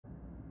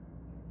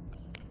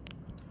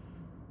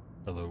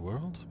Hello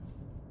world,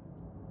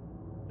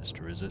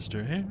 Mr.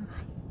 Resistor here,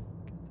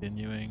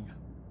 continuing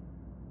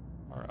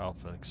our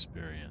alpha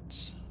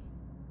experience.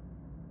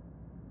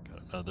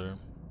 Got another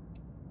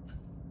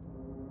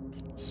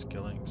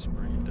skilling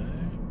spree day.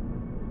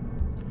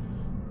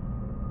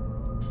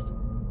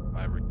 If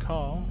I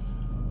recall,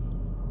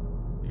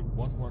 we need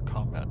one more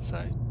combat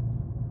site.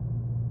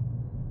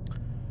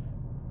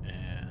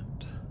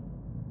 And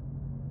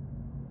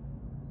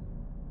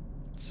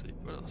let's see,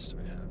 what else do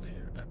we have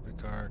here?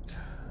 Epic Arc,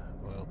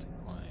 loyalty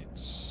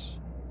points,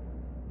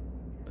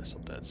 Vessel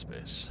Dead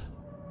Space.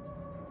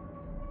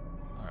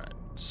 Alright,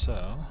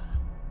 so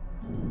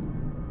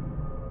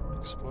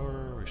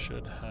Explorer we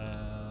should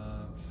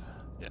have,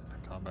 yeah,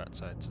 combat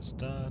sites is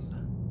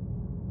done.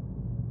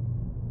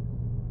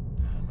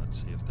 And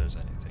let's see if there's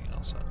anything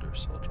else under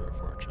Soldier of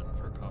Fortune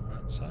for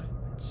combat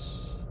sites.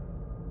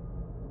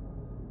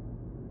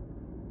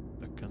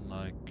 Looking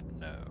like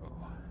no.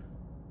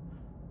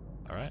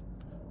 Alright.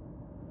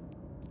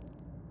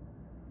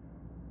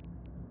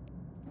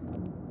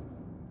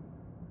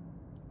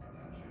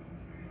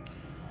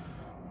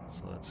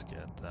 So let's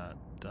get that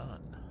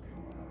done.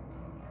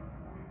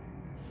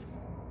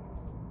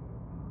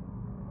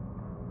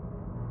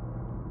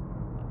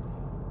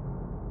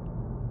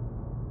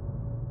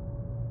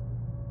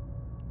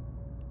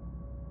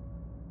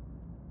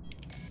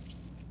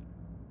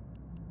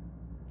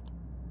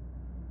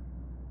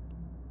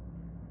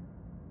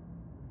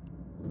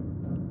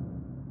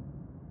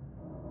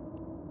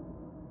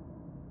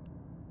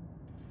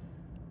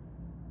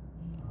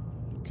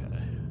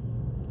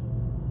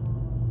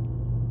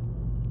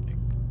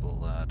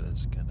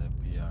 Is gonna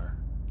be our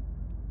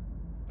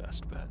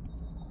best bet.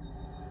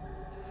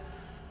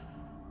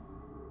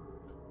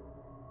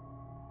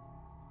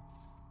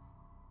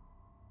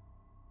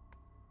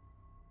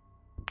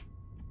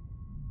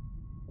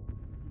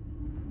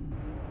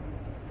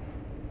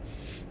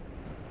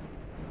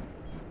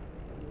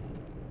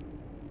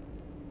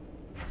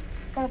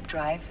 Warp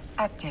drive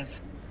active.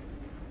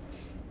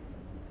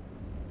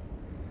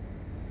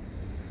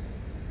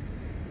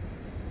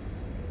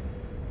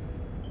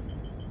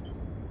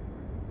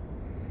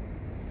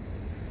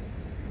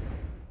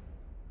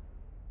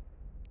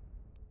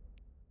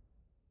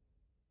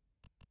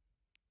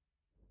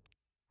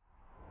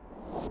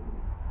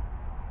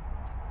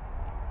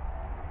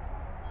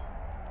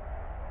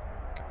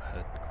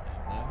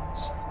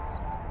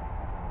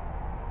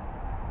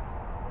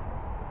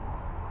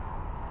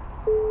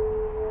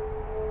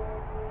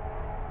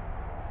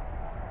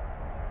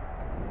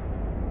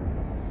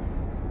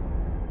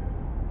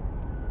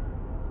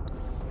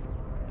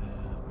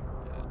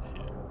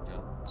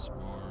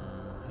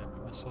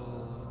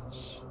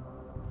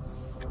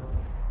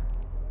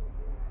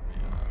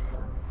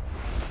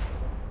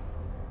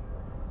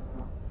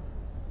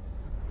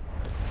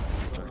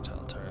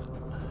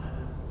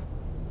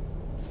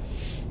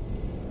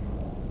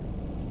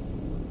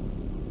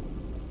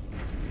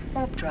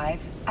 Warp drive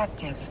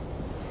active.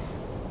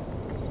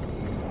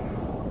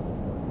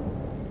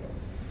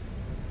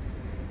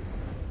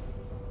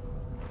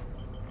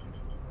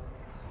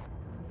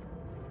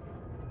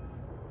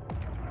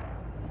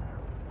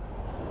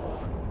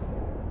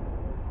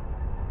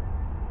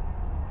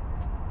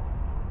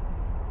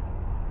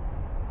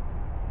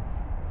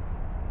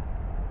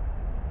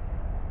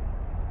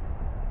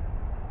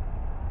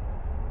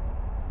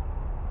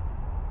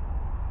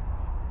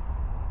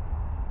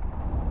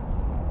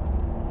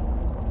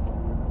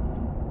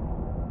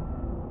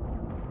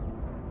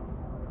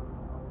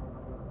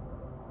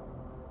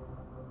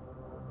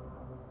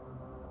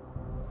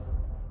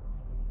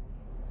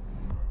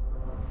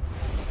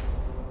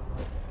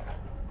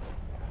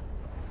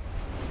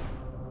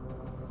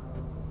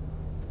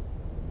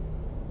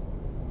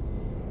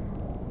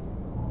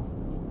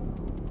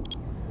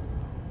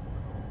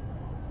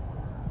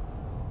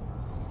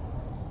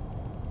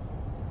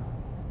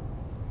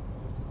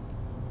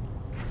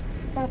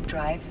 Warp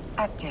drive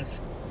active.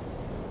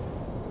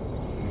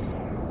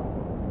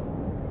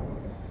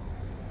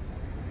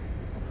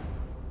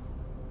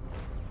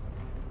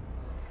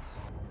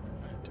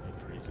 Doing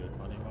pretty good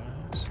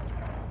money-wise.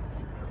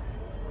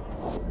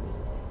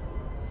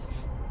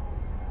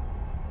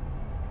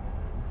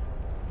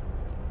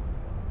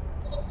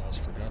 Almost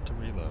forgot to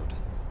reload.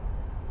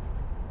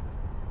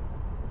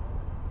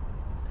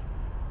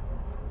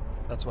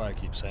 That's why I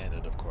keep saying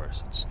it, of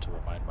course. It's to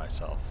remind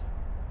myself.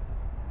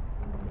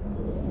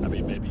 I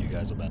mean, maybe you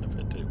guys will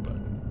benefit too, but...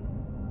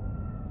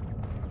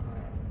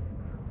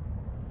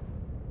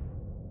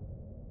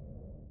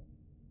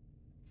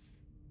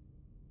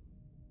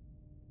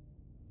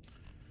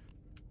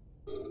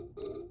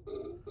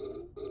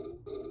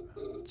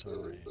 What's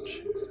our range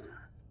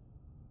here?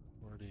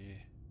 40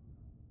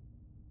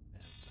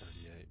 and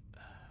 38.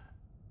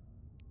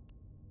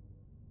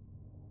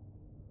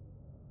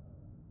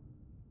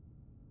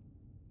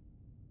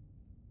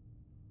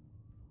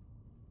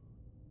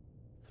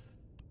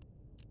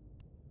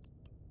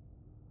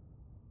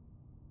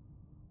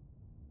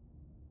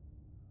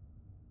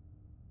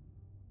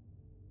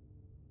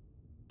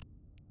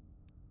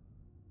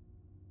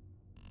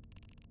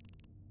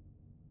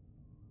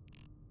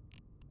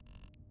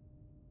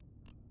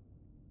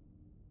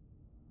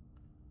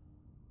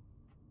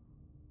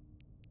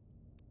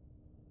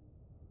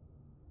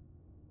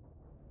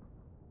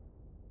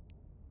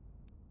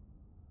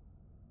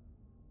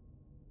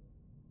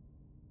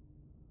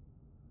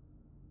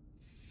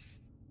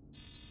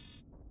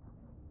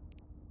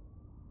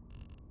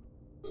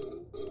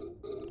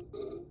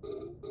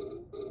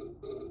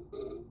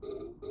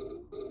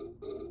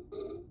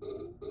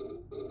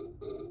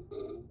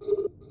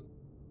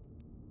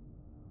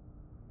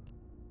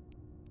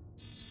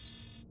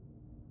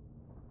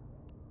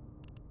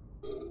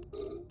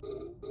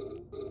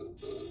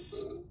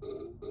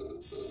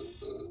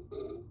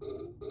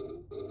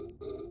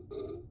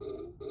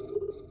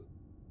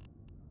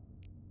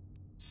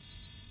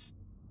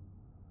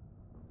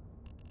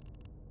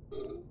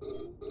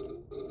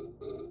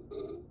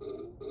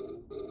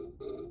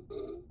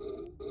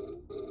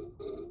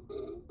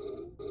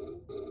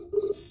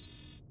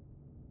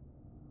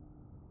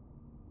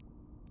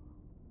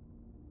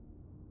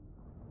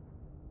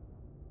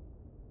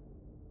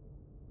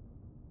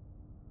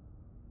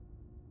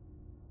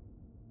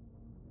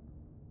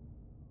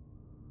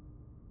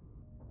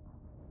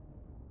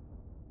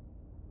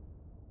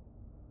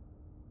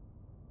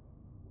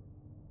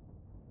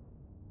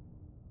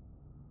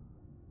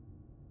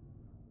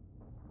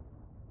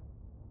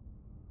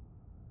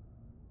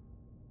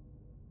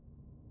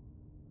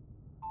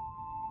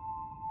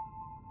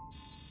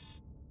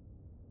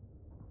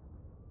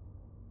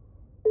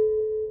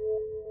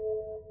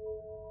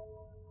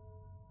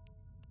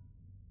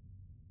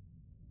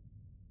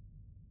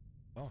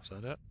 Is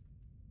that it?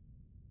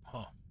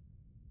 Huh.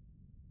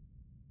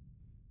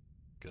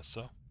 Guess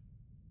so.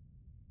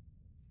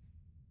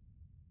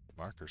 The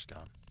marker's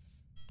gone.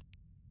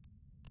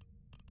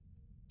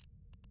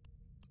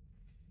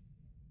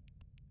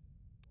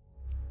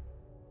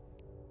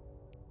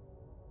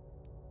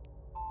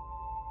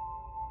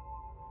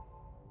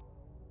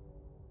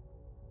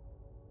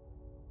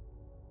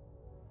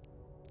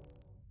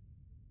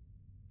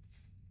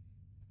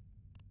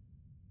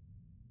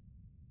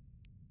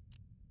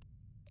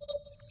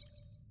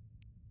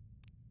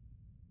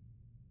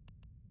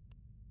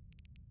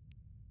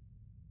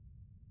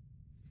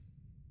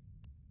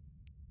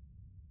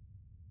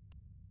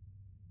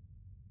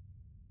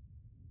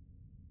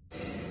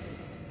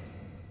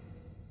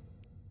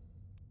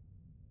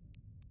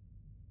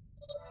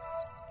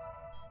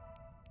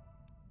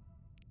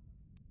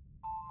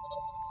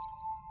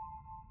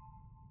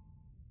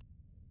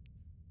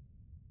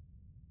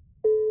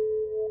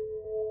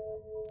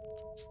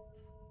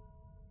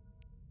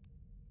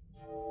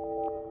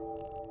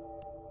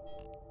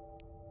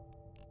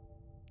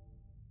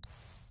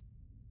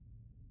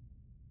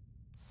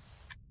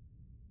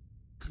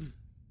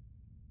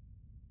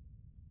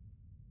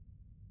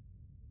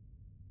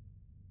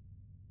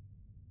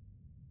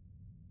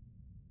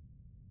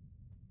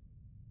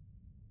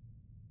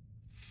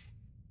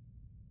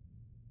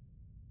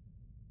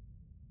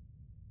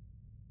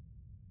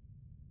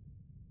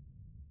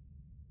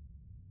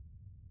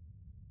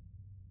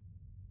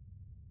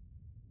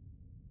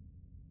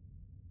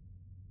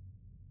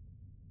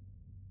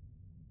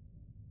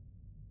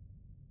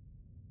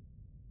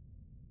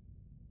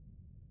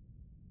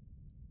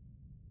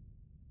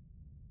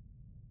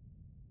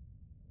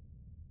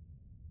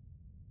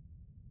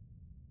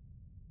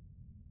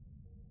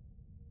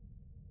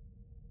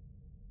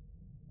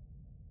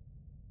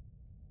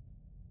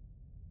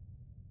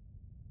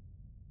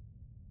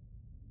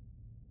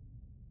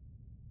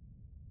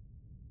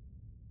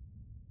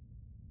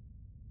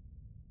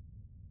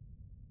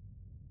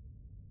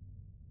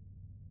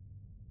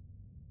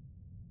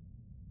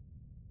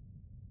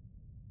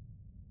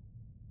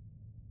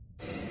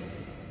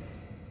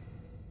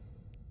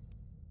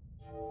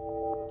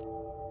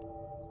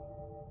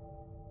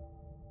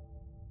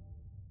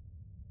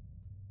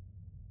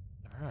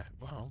 Alright,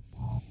 well.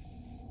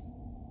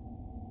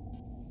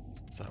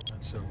 Since that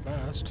went so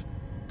fast,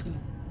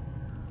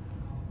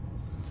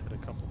 let's hit a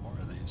couple more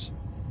of these.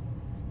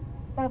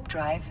 Warp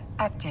drive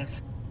active.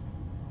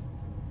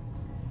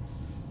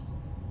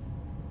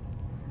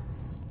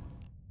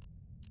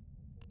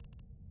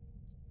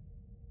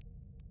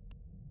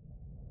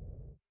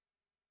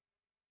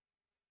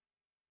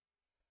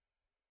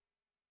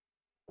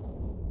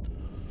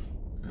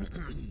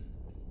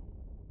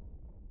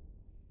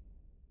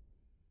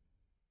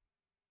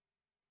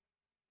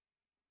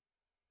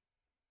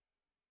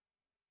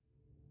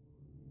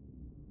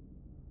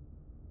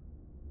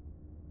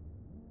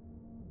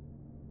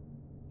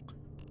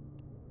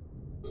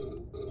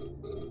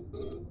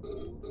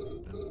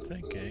 Been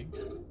thinking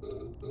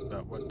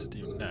about what to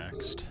do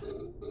next.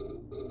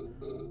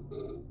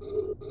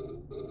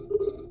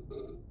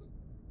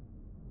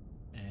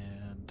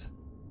 And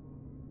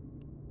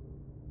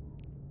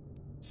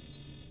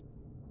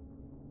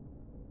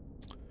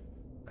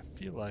I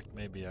feel like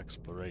maybe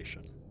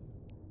exploration.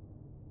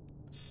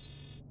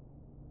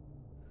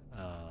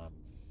 Oh,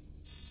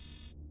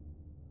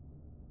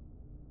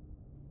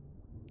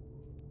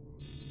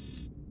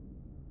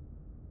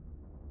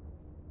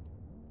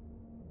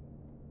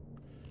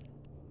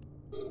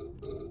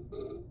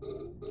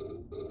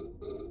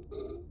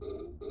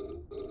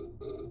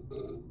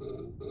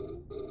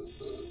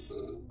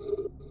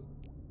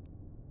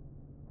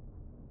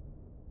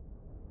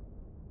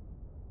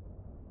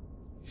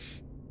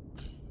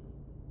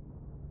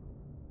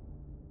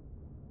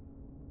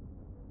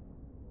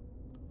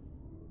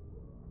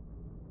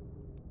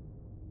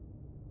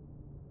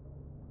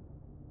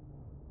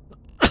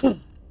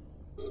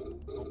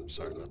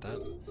 sorry about that.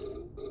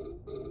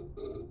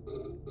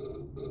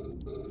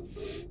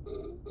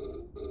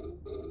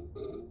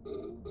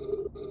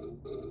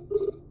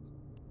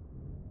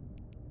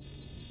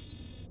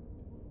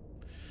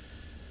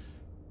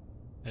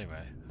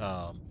 Anyway,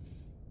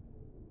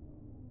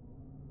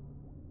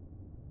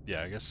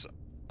 yeah, I guess,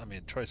 I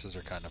mean, choices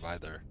are kind of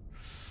either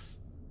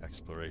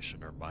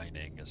exploration or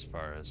mining as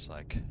far as,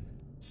 like,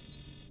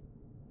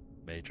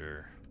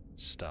 major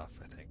stuff.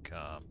 I think,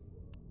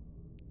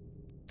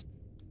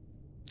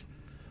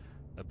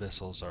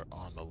 abyssals are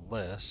on the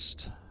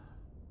list,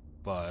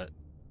 but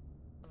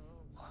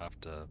we'll have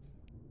to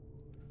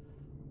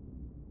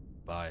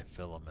buy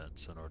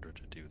filaments in order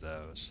to do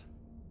those.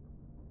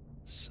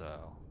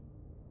 So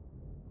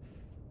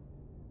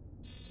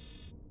I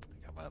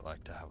think I might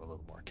like to have a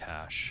little more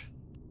cash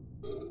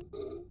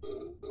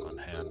on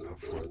hand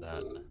before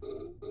that.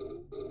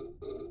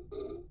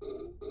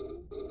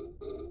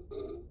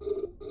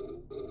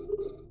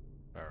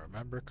 If I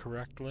remember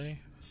correctly,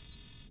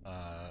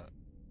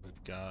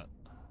 we've got,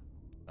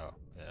 oh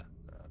yeah,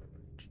 they're out of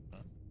reach.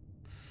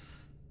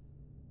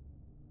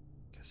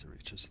 Guess guess it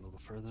reaches a little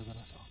further than I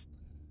thought.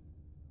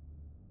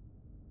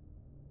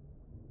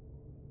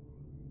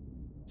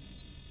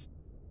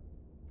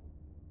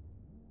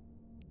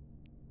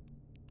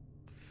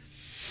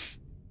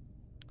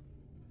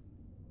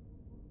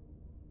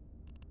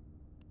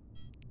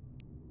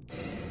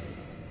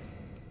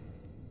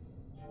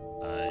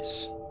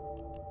 Nice.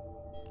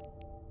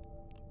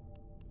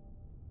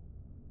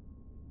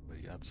 We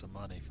got some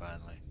money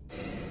finally.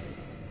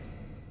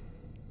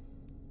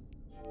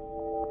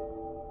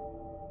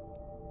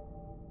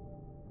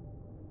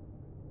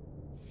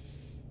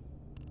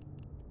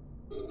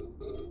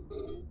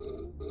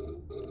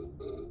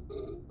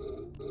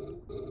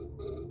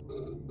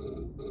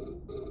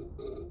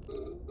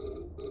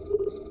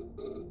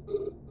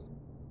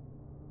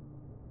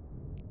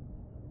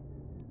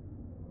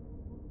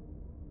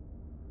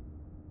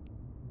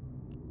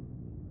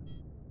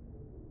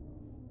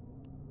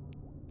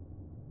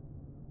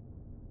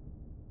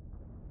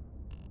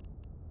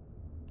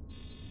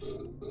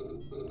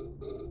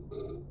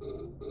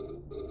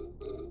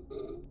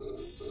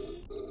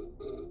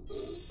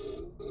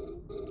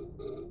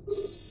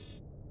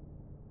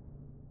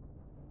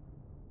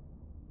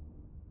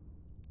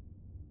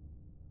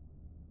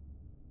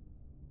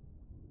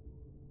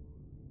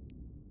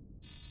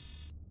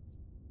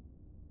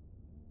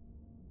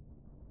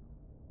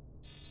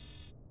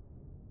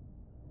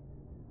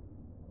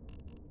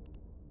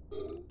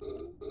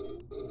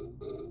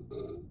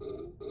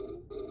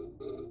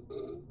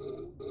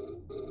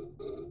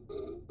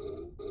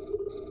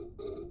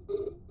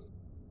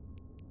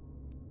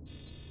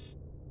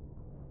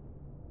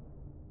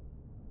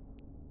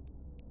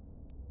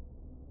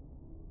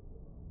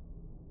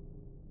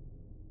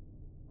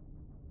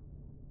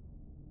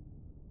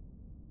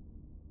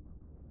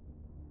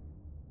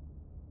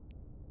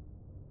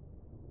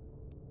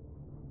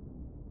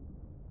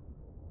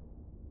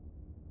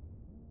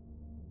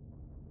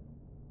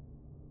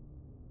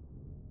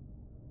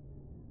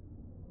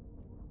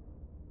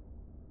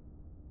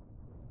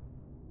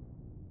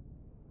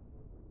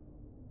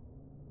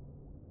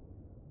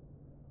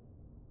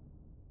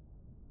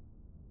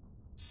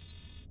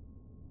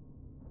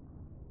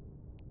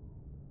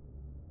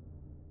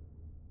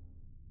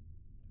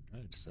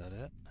 Right, is that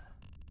it?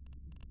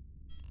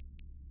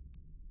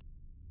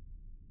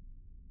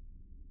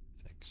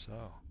 I think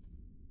so.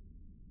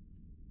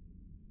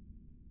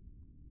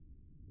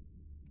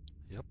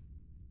 Yep.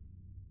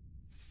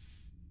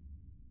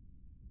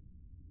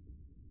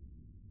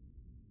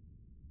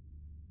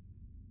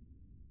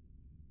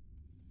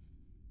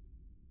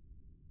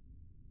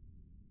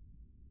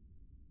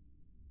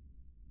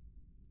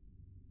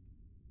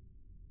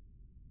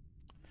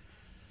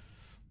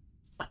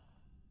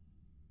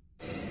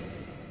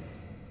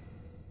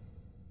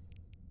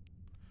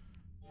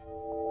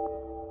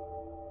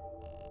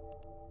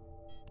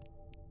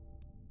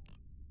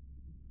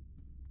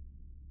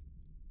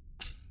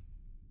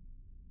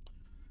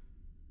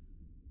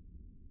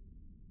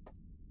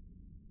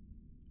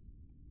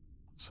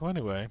 So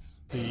anyway,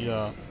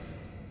 the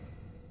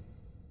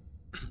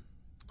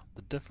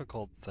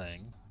difficult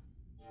thing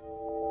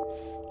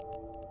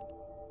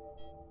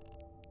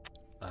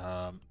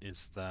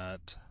is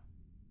that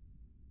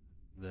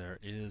there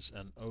is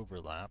an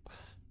overlap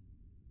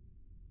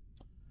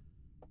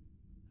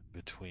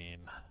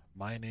between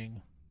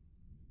mining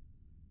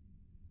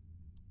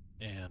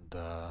and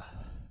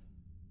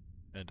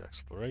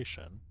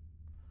exploration.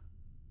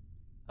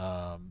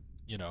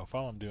 You know, if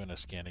all I'm doing is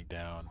scanning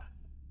down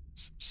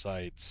some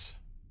sites,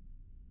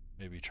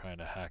 maybe trying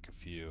to hack a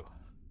few,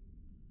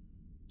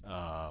 you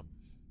know,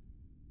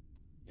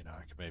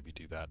 I could maybe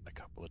do that in a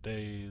couple of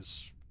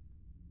days,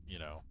 you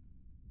know,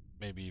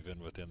 maybe even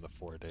within the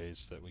 4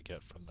 days that we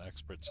get from the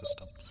expert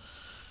system.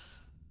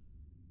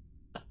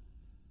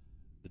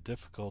 The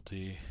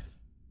difficulty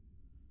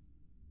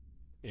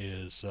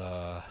is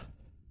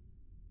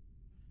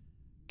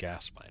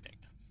gas mining,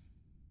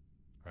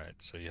 right?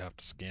 So you have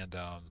to scan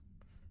down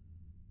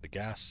the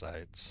gas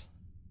sites,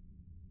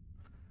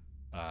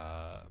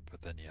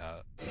 but then you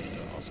need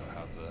to also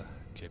have the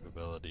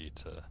capability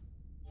to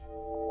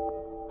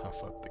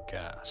huff up the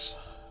gas.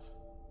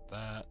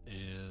 That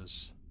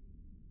is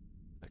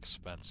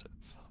expensive.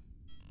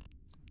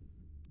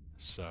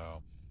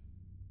 So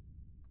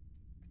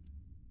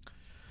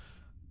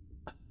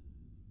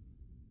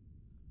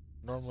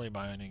normally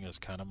mining is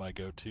kind of my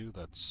go-to.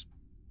 That's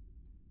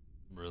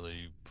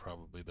really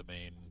probably the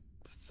main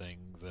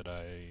thing that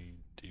I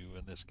do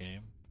in this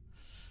game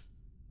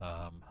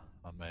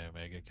on my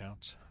Omega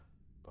accounts.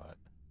 But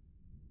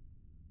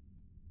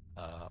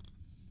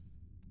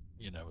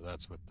you know,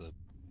 that's with the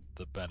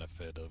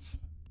benefit of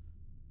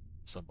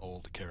some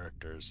old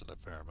characters and a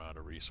fair amount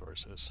of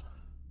resources.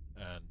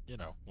 And, you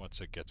know,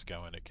 once it gets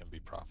going, it can be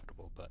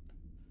profitable, but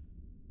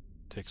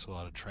it takes a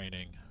lot of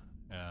training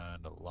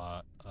and a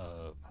lot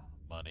of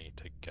money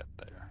to get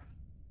there.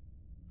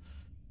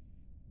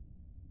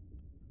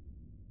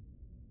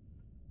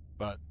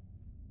 But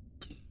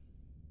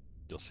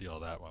you'll see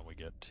all that when we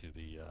get to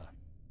the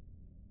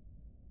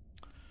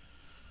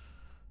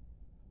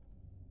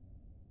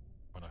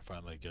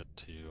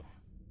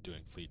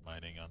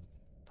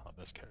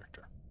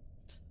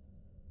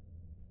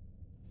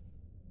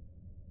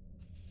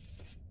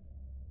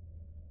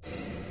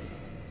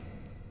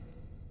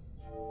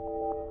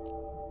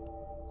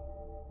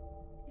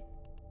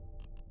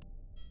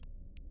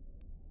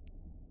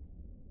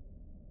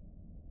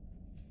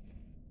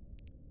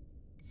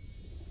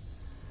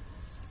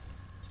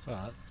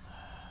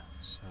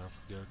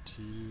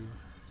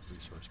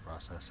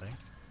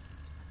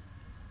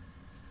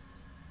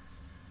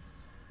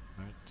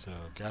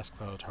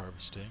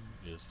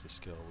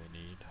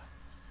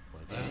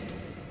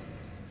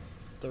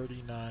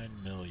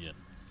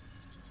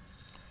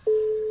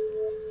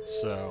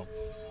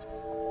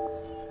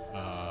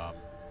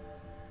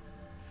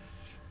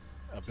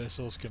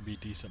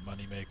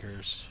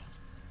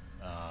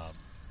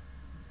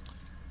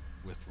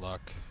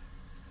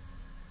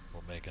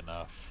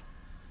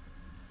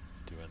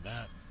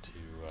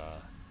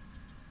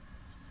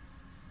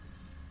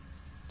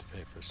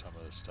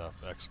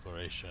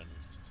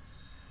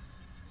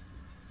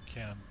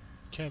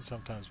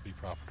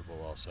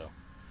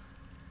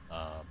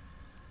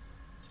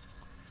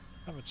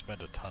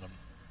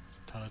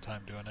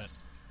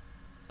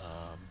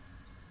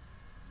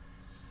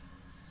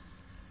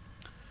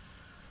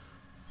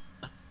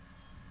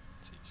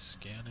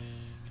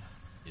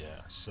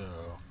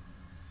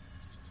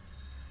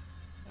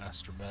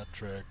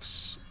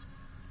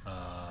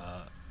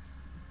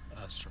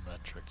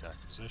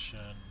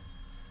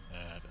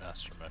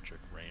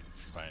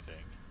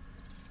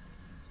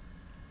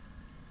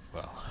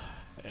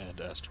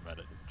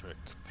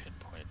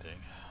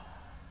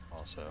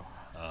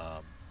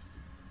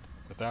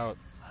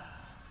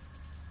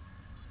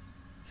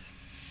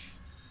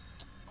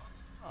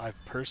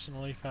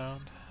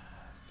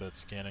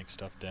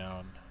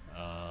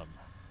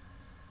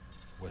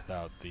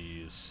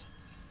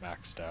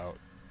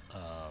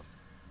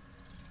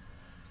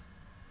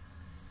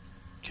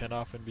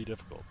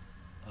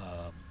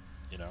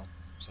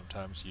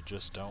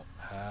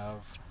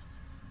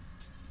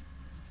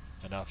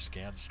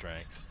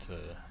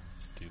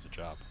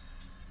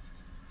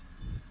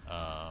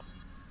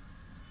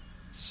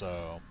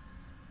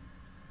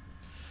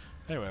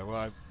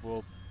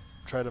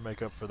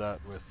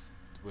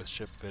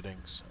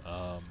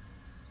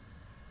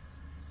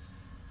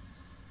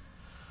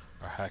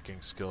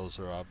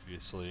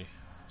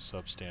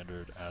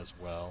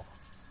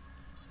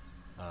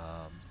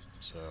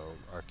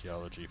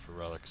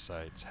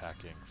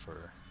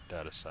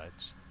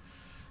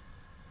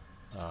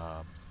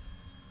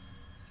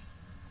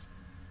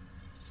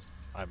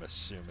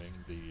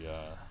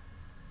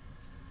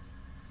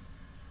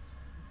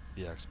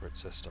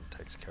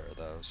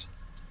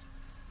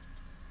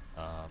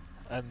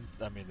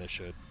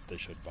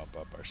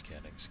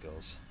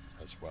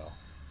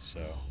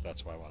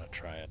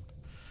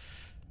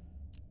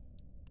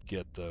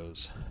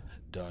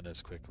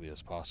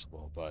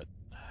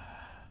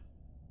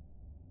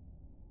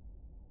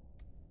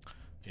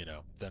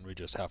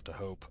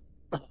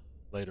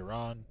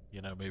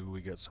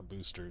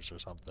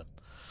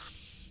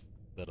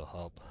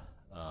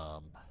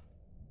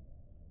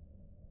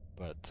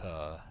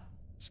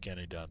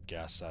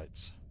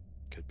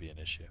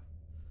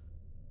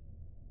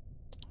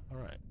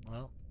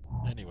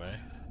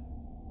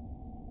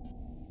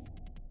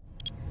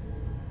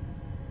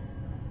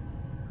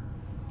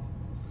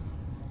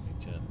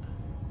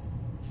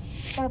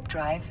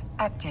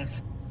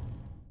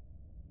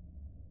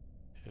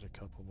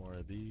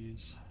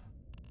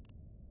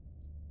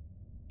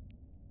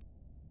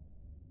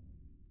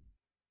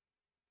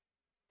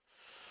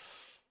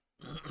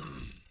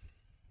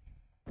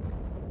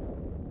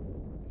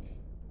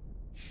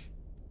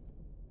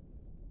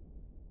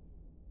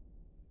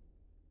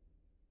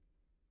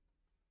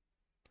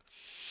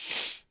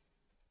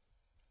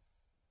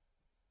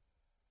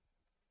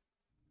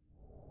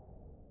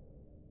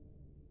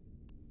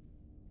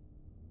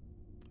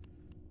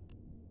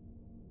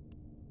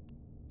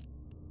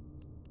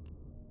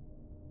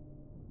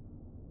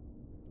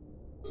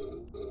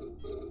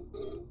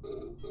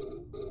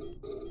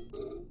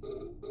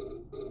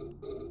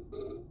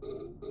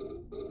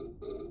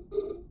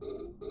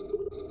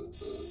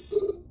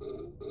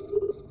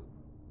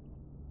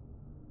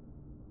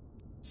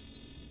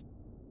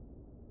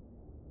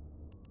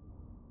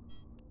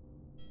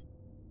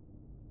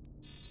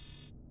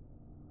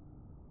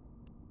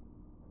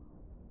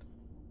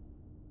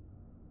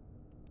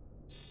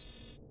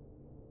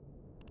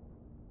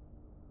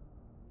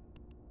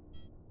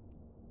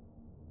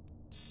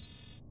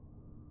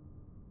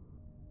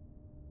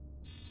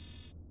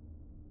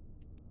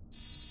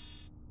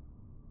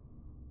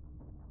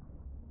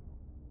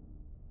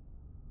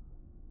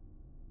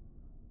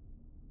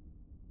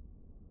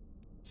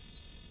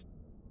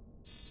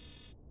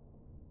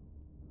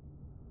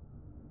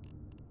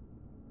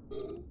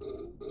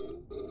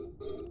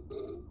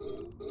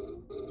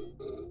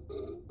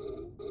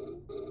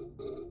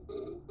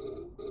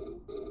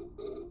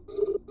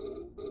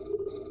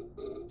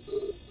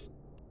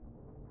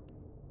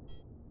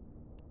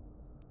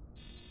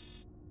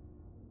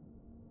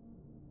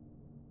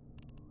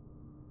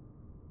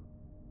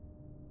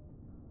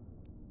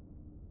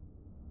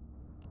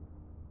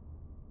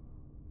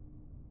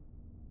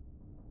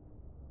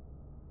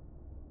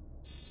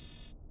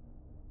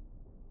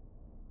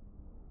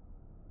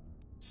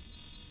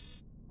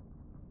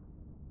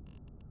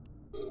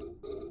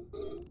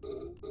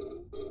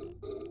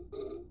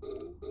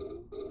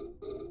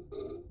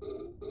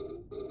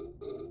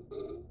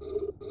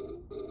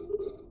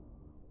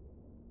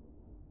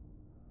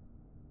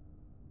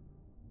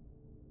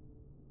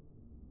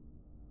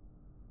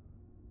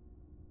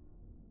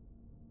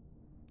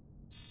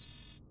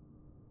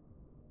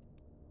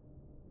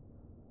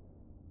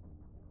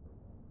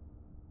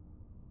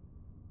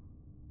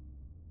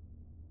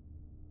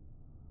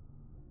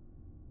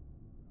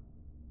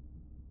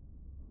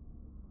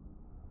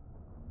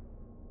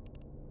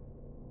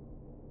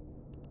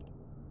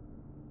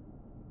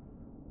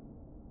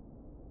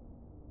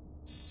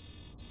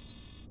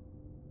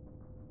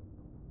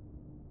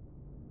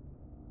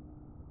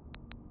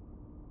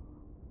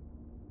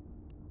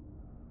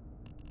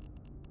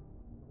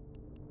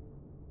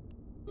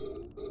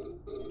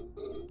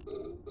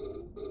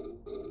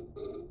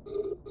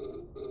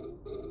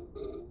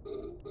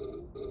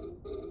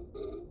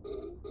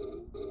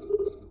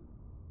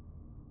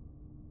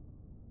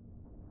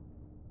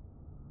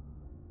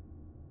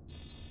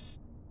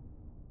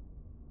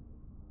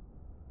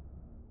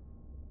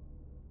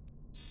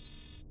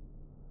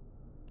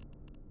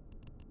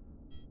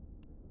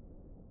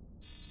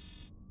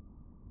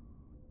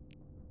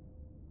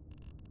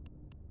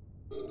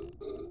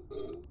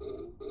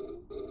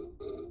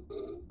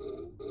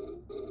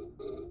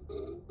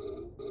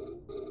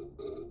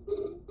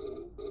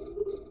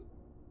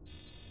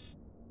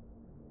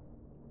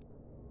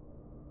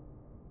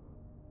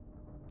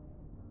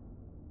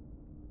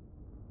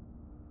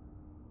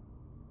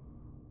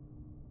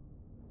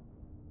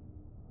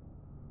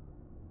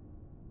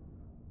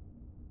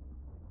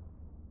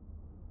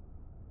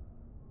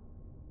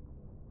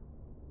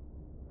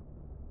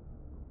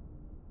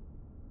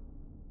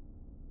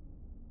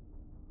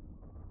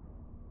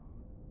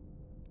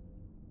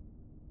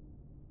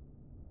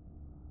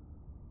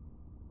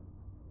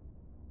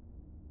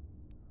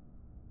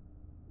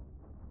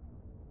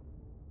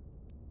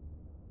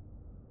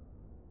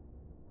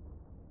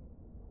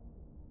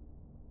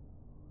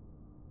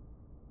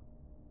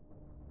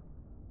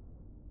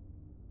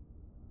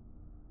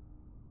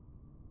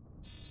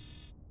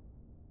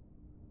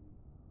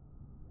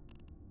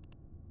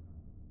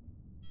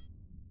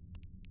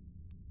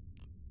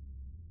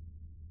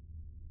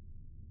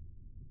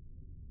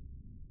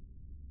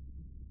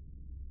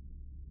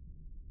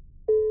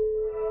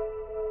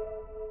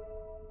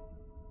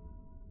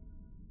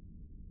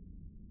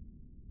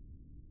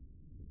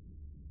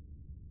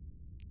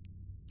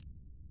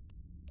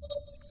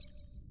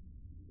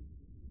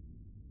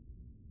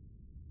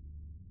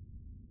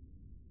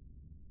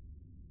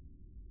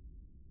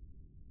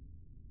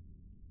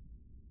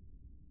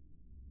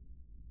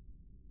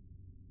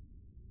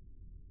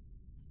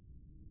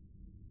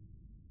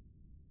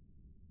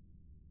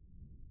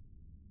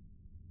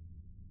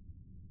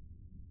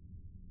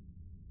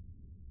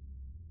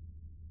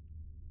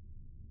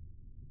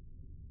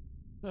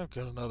I've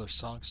got another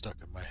song stuck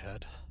in my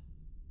head.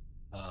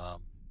 Um,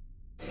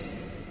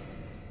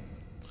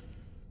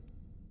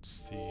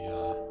 it's the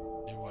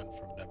new one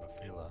from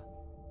Nemophila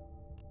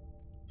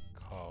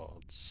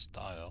called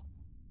Style.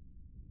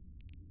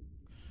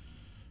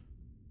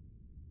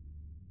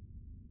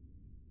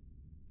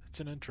 It's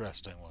an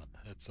interesting one.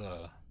 It's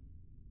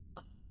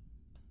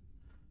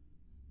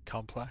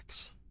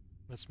complex.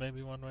 That's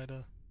maybe one way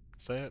to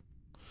say it.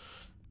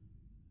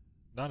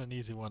 Not an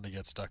easy one to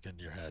get stuck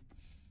into your head.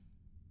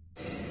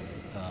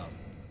 Um,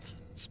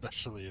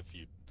 especially if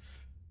you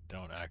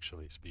don't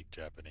actually speak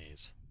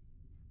Japanese.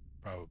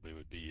 Probably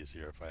would be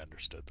easier if I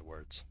understood the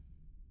words.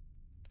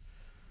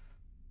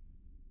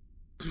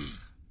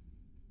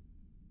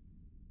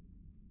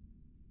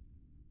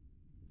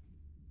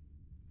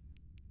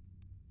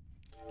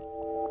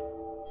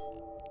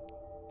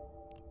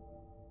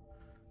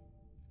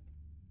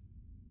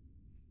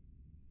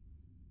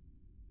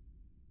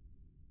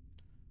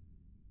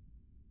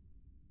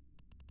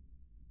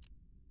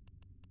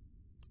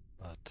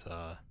 But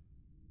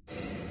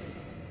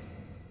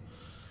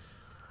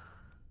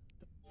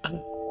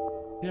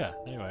yeah.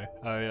 Anyway,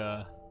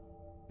 the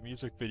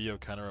music video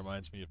kind of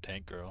reminds me of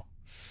Tank Girl,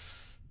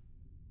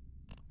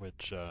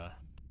 which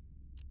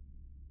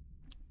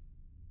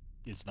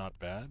is not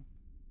bad.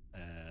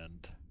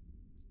 And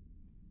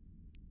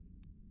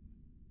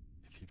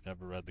if you've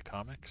never read the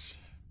comics,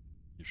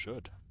 you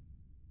should.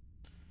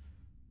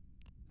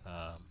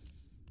 Um,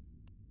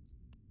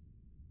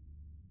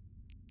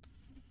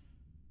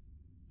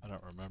 I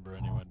don't remember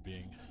anyone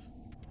being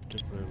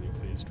particularly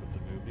pleased with the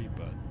movie,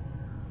 but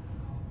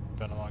it's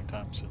been a long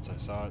time since I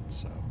saw it,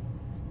 so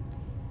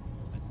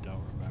I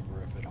don't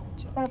remember if it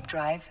holds up. Warp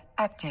drive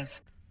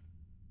active.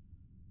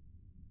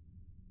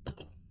 The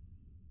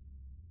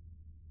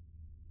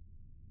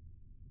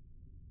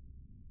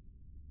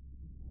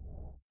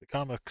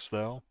comics,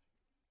 though,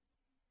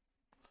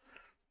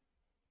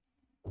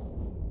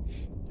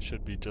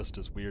 should be just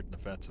as weird and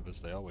offensive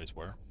as they always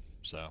were.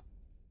 So,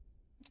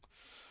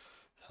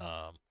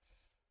 um,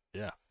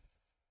 yeah,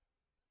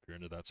 if you're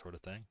into that sort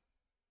of thing,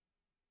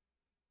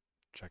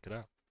 check it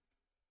out.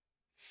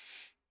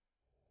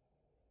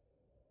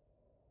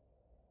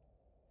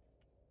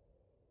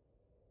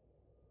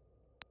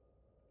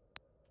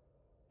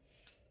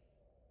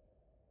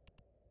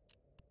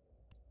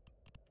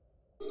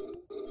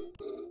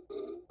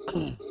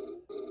 The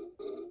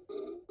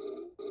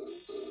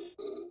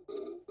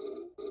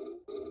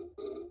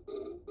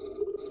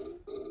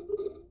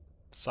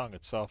song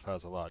itself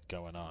has a lot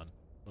going on.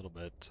 A little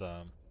bit,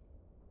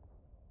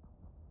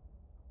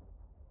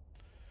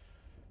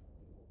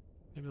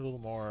 maybe a little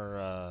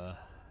more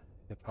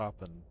hip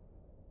hop and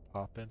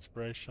pop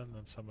inspiration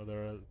than some of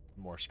their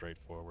more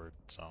straightforward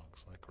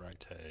songs like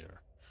Right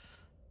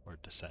or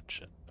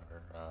Dissension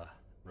or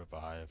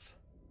Revive,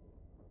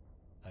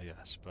 I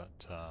guess.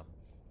 But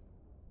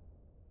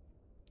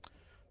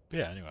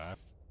yeah, anyway,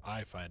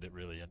 I find it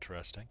really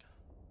interesting,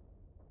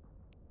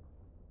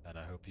 and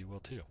I hope you will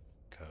too,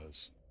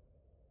 because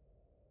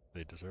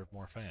they deserve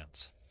more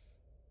fans.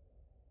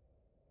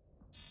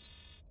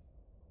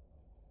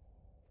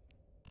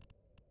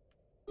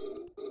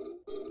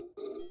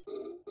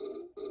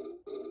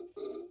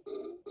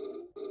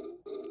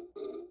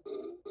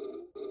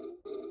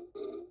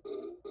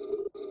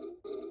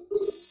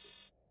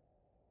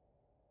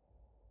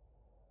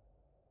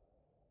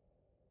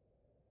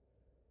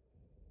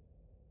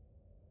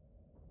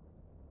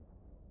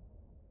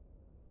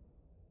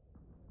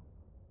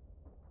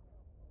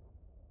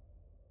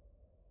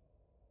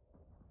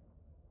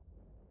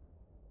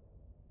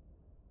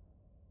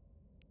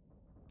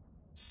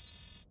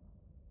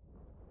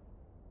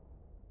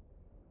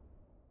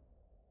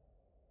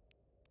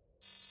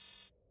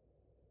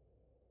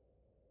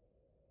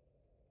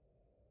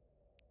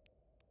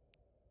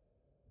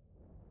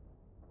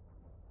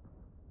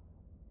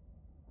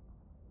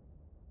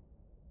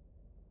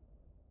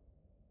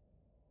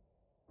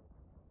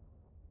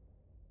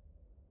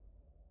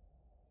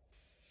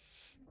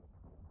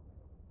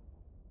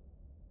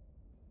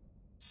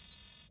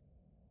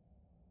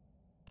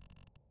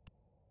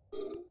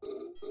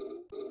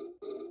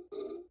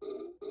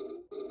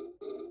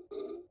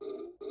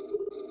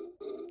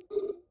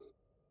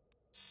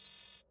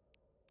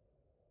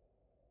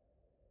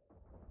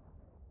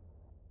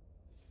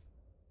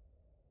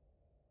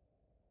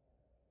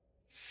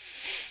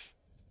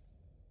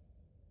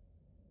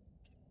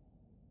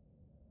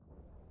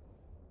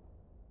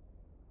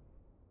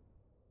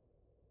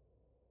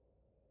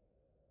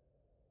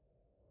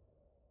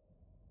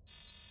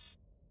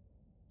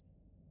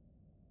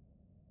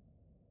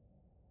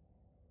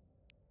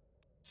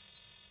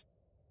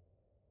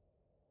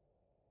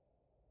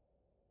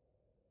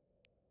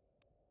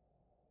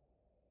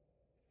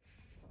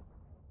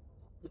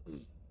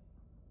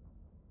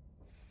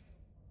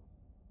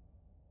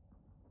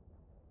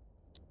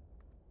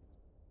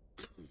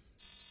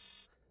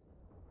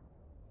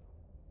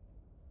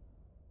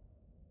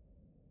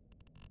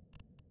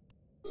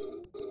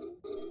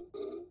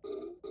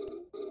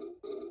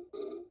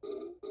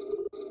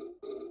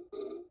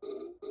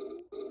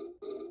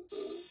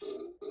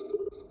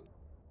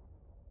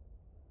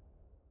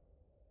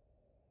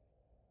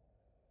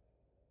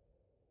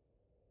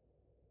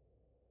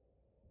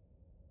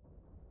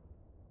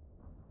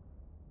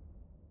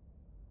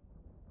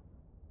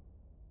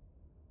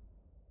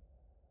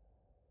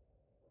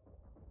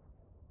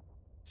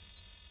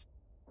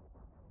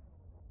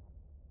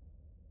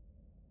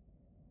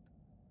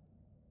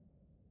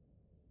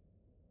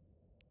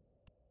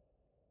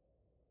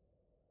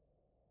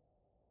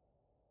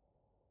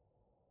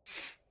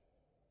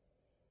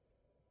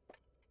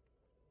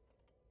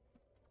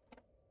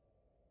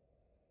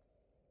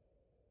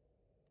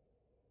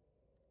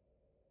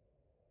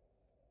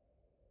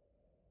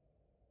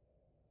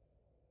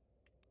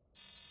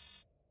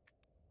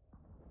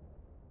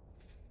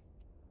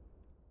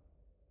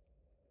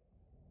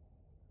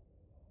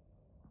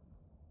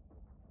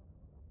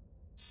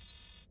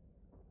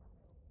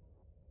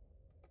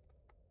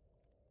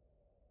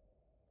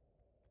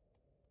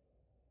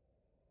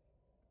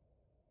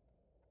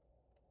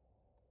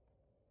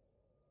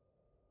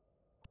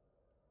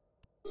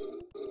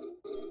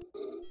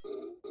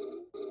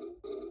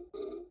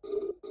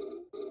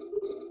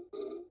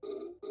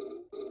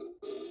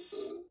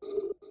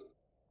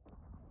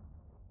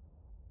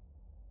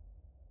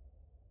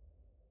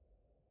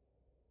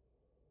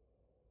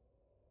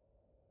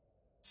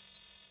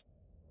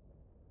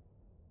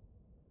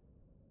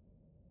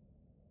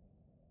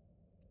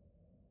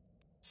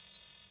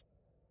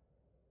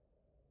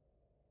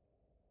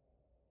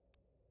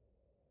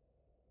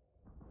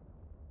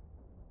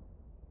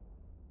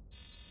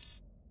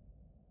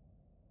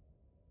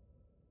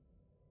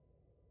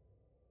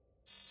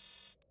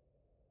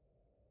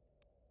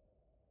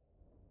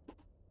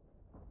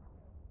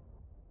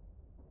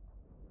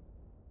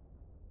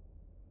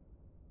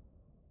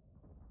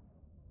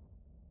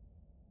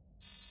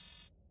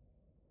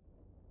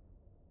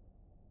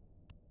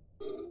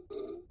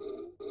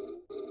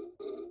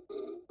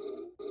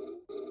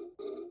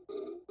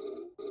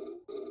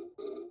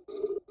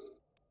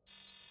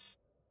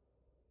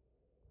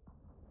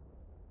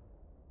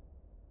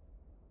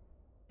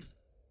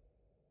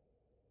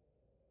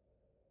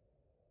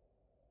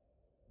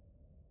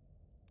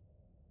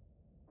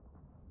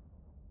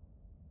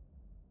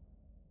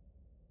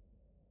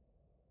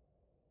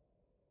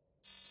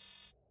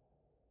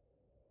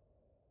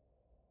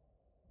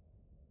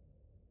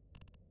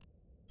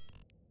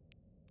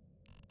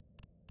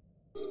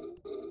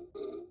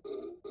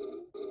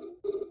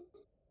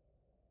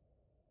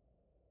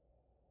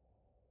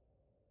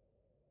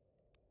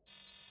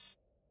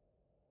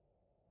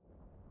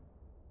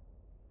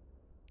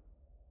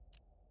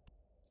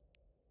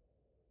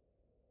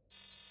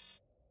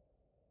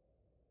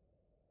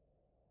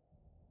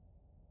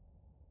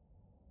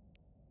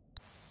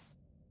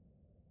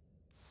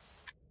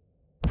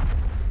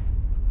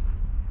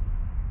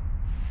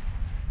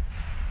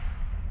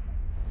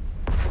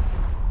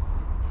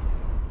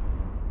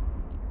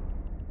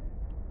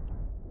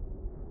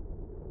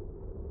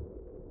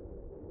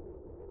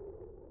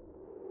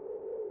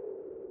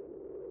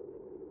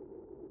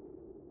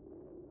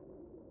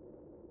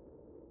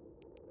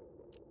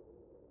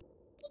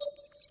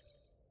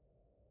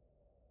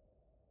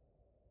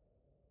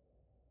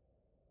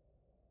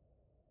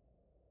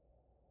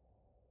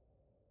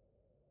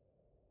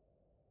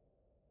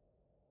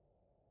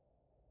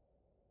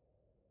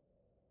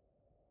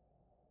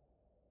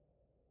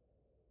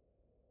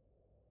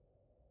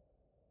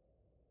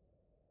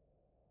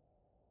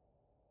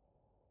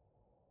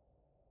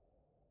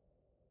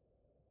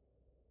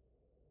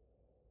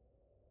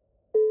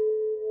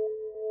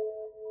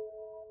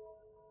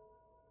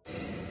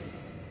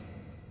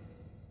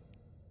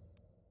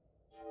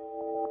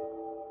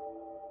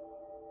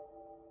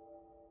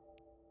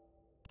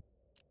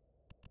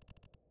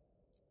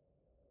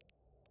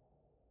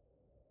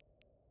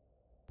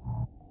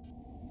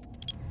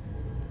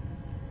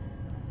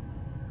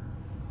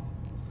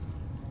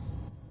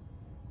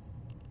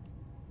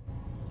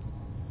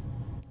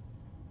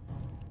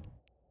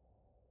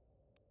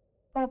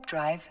 Warp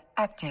drive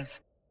active.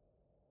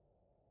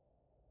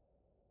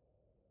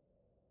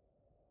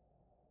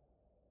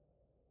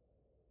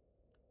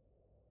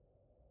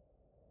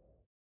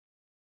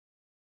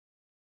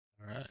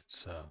 All right,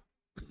 so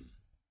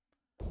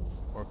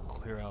we'll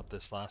clear out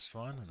this last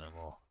one, and then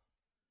we'll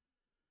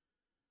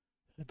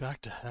head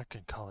back to heck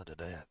and call it a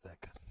day, I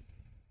think.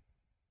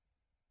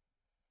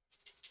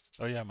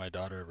 Oh yeah, my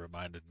daughter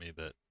reminded me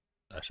that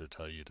I should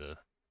tell you to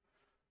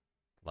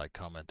like,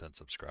 comment, and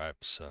subscribe,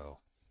 so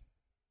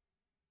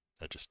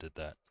I just did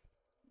that.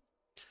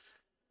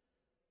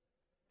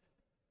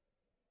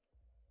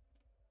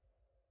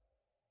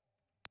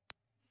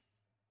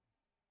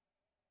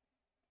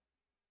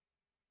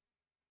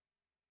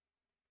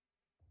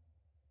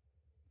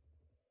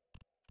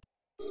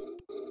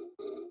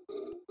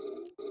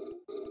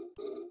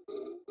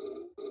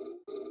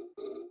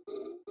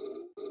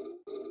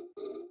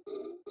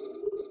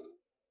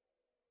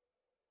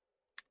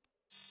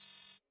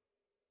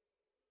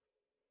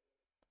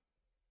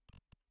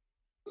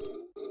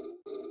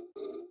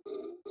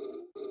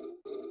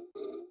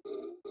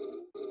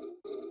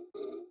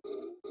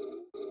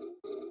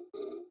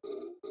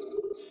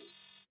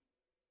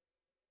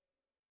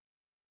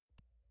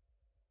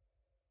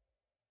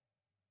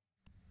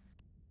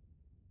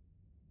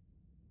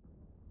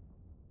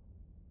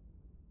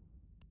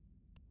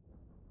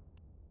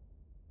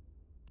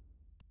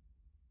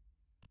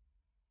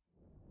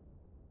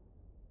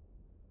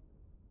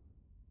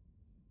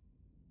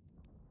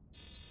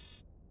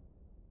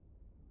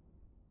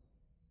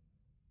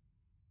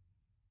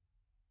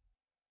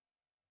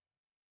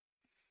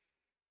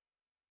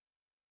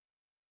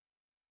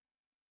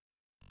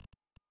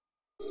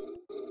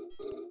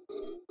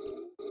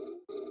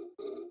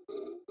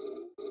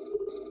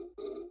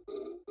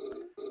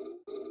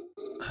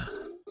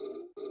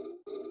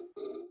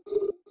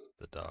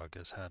 The dog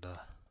has had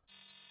a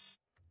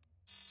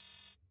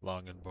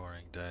long and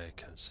boring day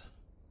because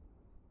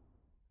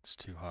it's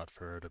too hot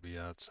for her to be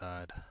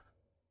outside.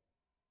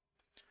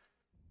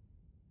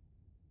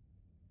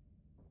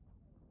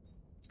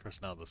 Of course,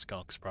 now the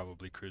skunk's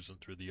probably cruising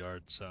through the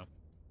yard, so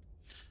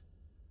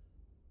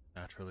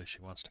naturally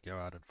she wants to go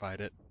out and fight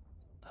it,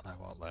 and I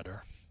won't let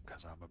her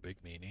because I'm a big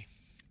meanie.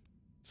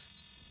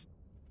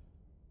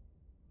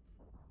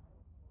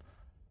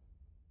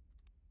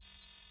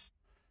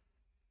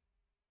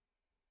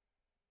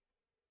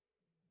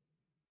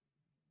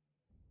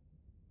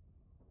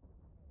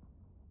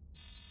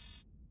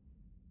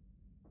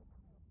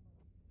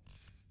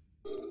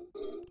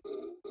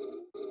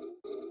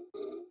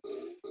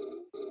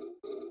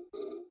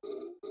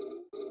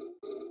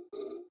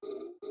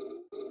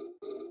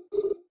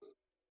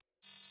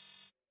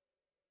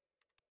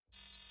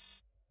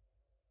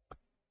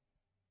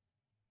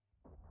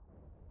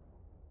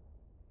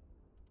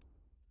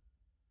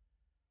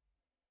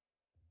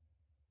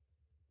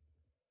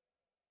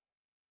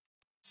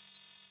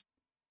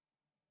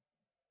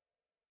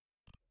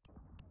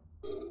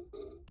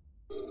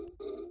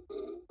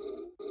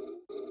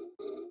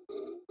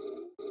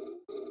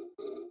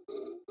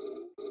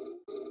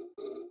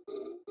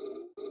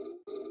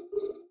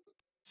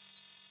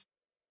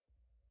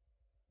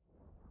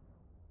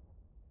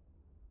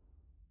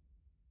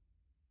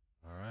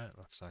 Alright,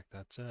 looks like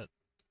that's it.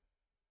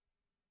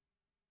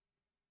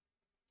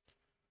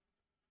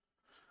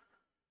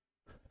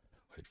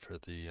 Wait for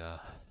the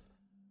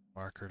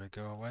marker to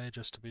go away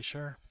just to be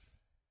sure.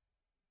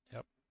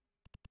 Yep.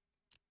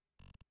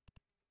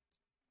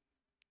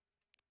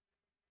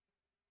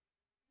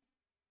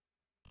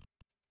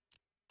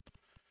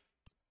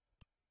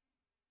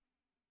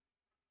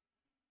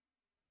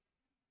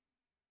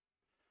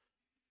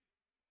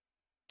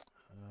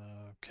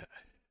 Okay.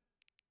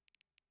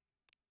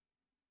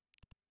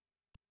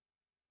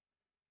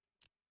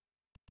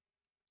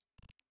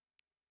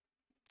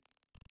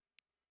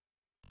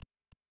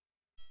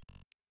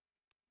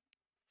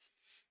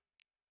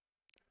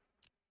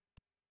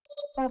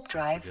 Warp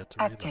drive Forget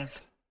to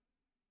active.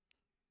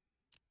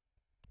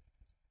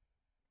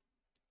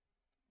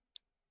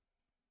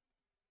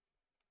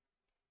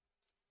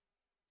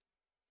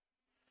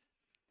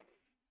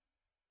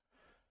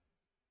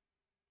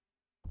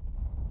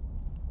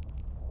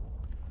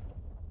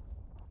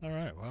 reload.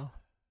 Alright, well,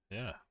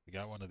 yeah, we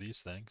got one of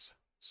these things,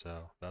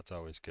 so that's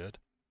always good.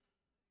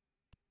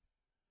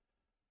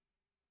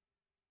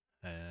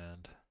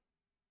 And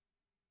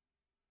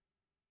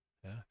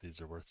yeah,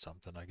 these are worth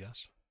something, I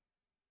guess.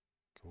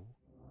 Cool.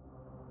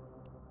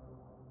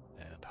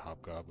 And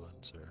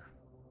hobgoblins are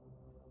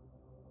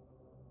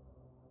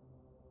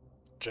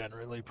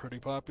generally pretty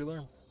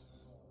popular.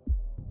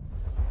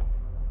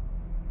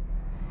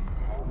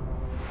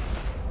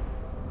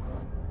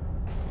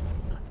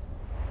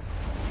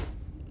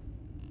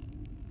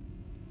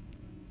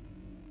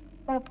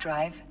 Warp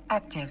drive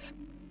active.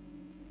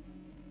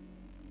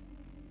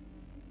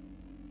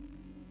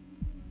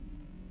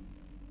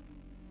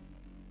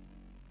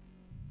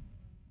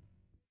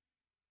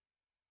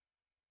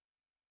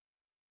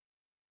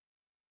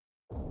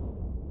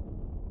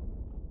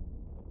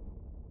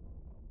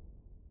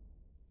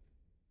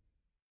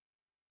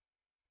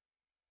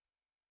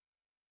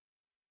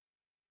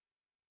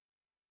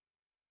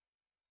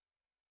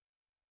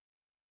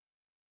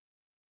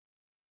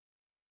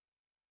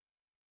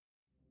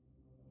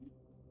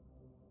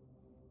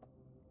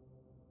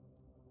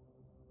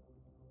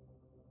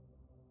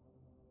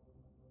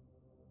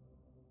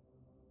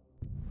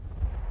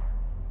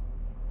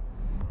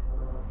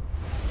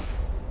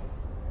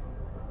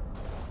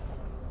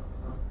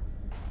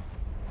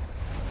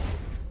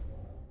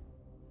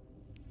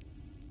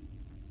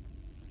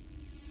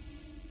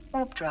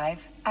 Warp drive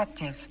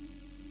active.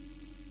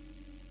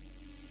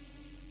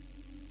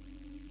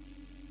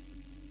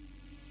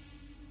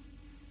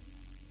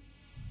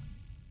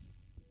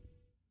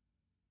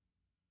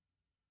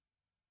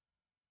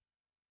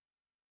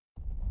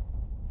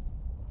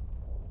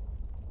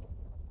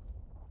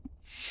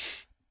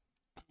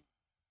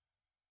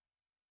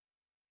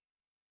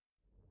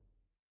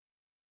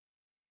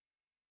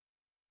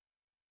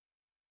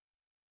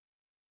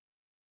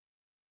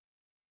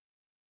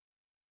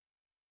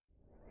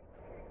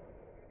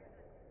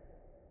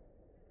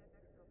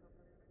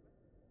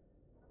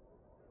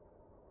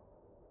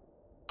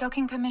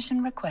 Docking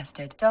permission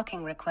requested.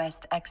 Docking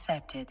request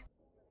accepted.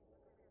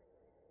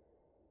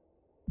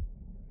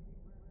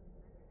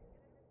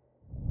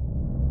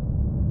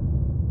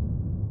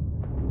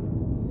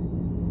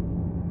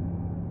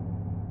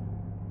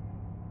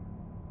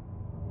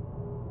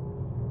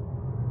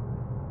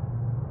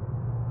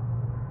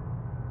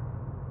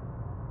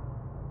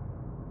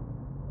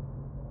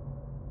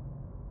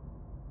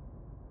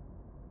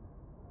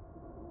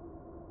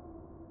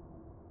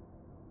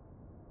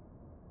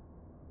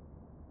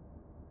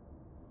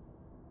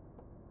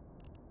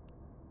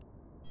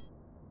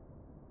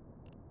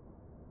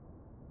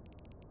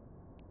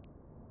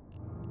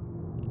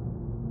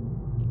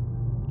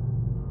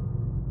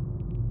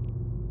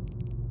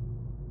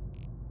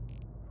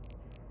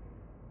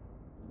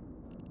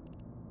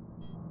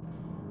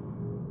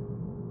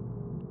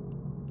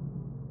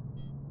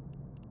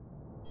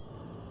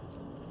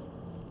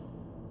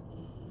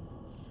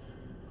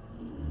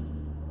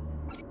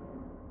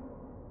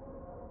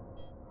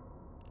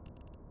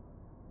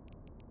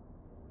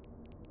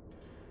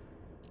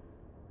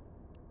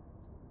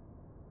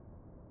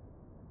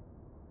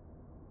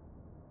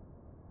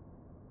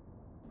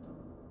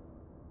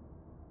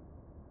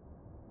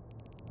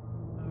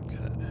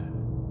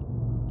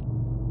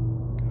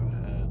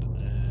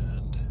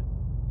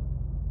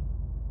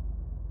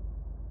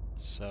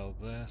 Sell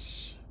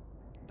this.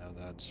 Now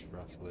that's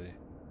roughly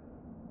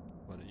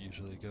what it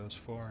usually goes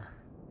for.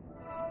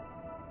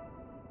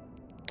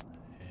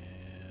 And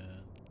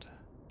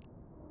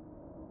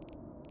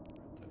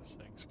where'd those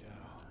things go?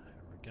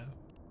 There we go.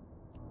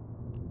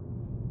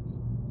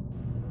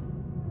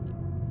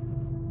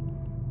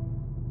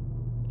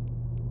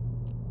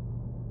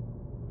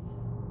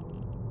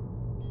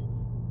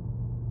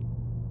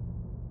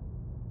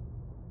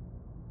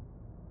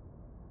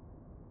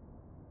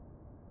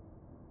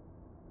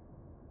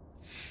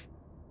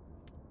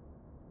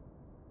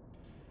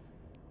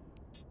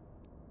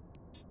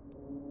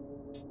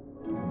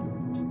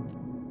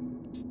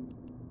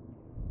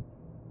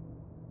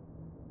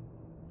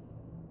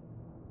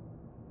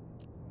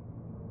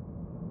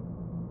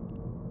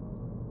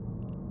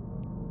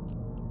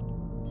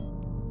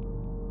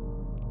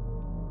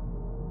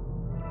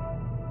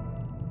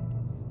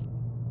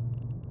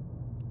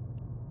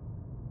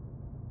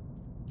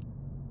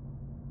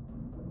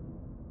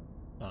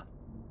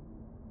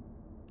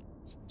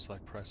 Seems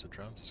like price of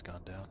drones has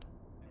gone down.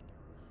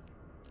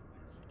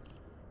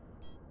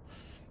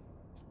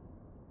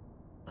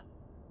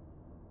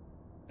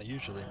 I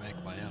usually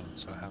make my own,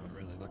 so I haven't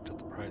really looked at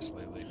the price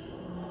lately.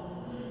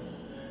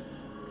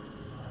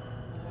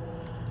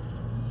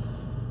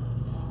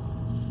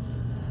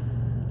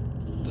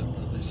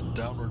 Definitely some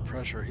downward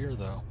pressure here,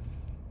 though.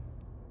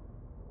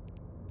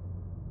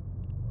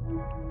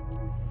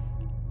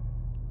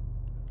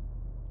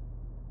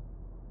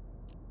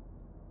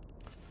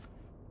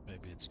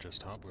 Maybe it's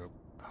just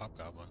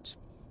hobgoblins.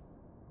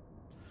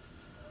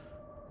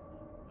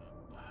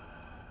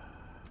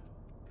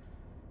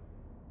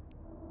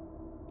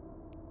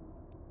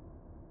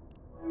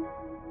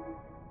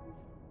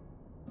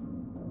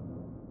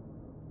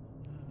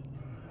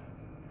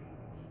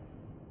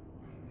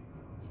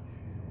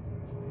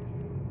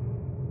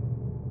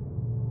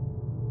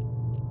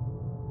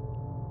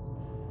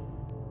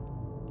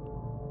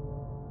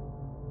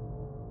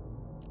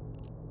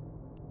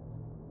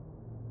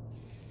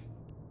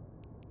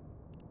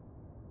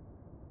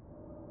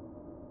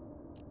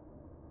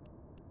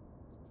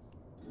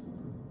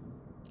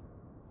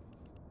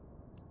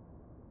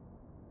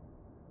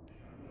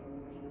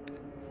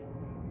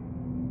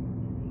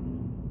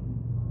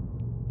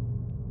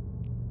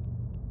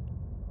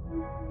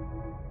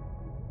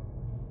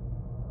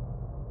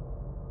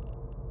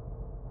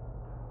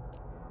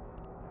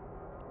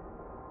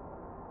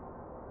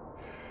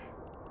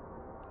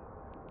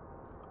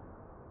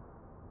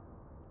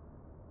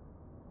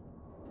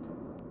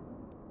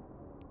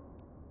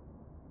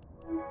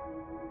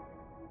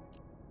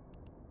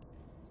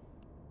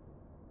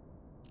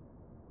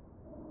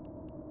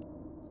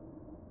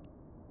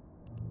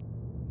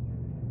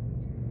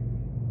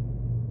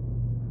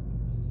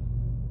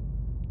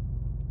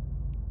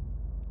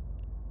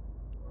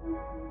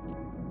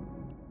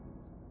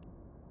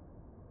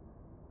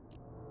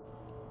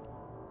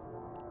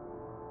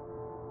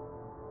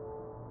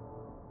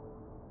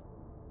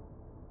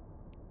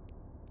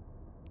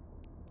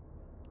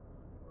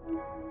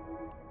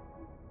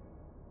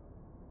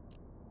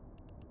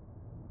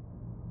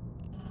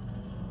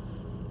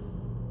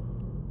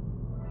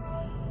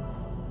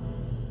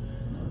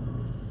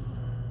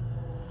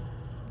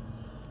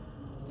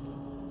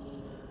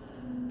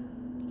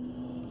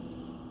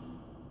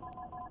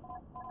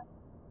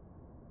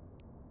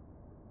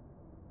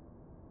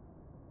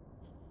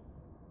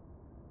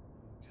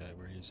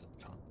 we're using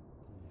the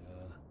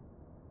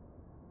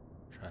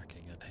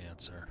tracking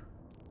enhancer.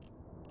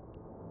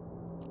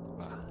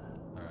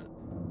 Alright.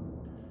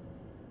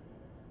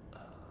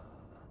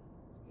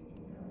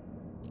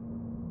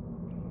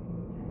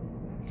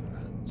 Go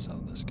ahead and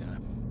sell this guy.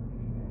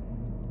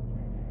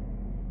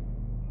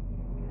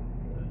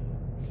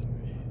 3.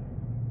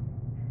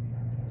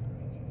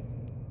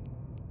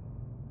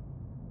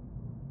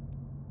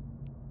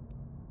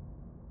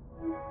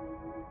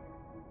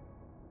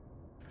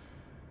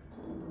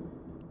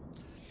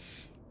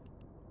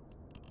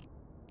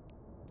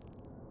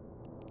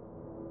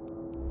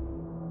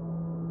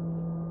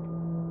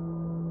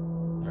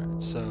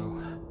 Alright,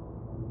 so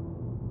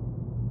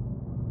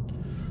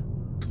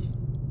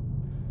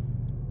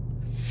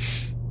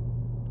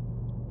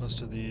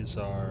most of these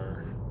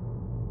are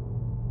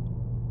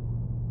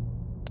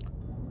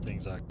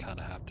things I kind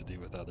of have to do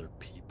with other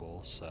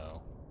people,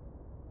 so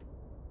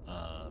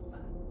a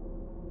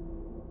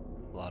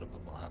lot of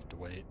them will have to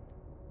wait,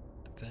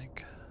 I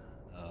think.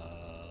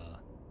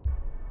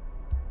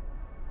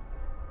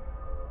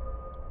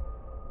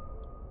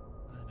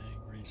 Mining,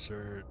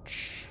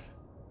 research,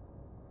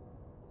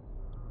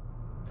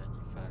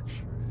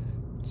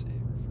 manufacturing, let's see,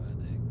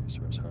 refining,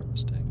 resource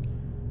harvesting.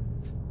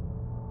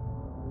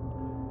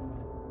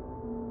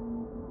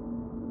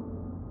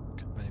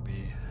 Could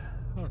maybe,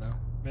 I don't know,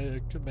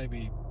 it could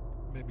maybe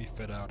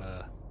fit out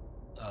a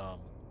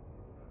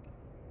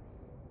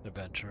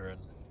adventure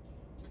and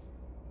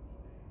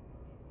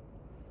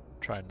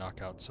try and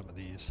knock out some of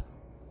these.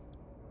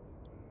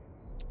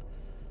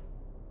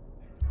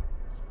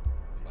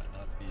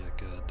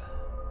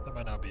 That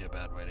might not be a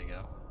bad way to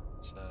go.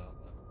 So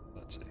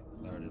let's see.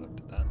 I already looked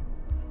at that.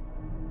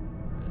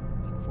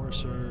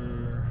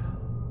 Enforcer,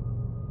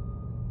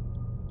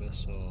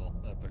 Abyssal,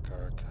 Epic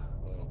Arc,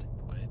 loyalty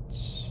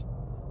points,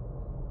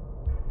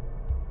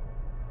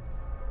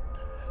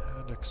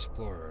 and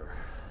Explorer.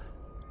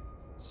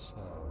 So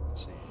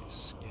let's see,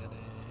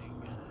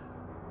 scanning,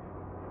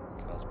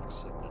 cosmic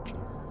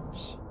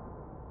signatures,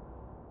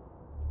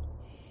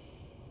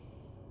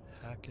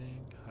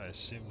 hacking. I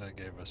assume that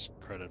gave us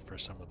credit for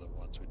some of the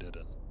ones we did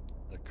in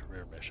the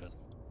career mission.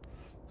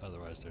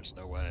 Otherwise, there's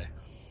no way.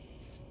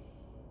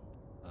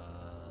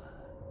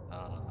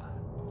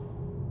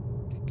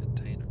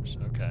 Containers.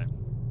 Okay.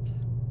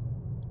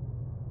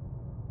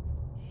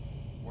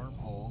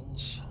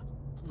 Wormholes.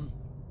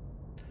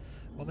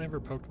 Well, I never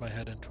poked my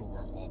head into a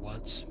wormhole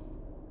once,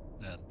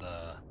 and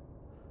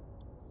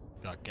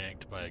got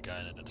ganked by a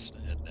guy in a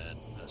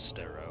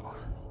stero.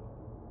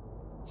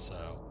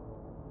 So,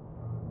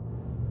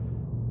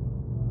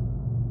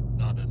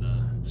 not in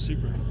a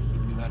super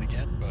to do that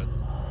again, but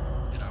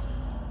you know,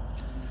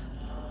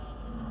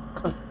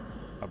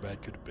 how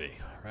bad could it be,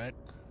 right?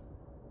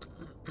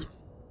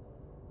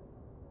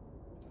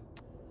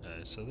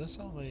 Okay, so this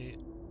only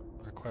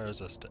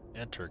requires us to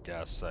enter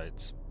gas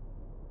sites.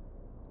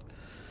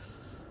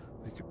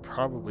 We could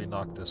probably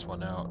knock this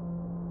one out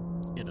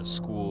in a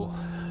school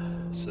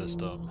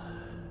system.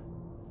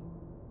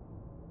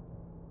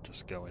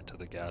 Just go into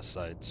the gas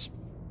sites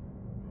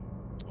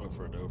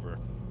over and over.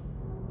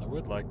 I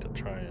would like to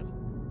try and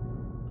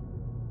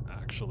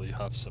actually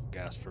huff some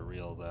gas for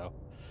real, though.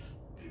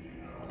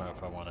 I don't know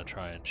if I want to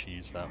try and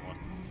cheese that one.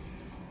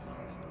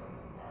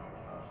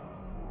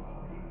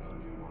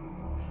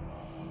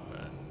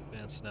 Right,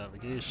 advanced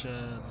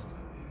navigation.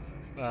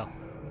 Well,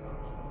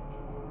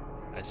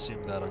 I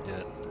assume that'll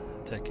get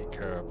taken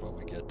care of when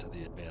we get to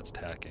the advanced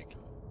hacking.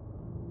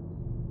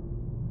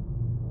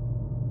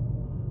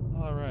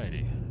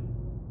 Alrighty.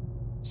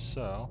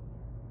 So,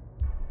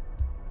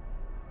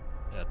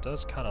 yeah, it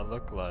does kind of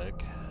look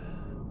like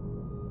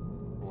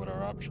what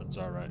our options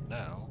are right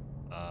now.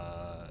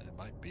 It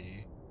might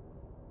be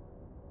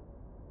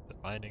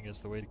that mining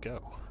is the way to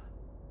go.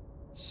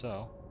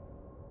 So,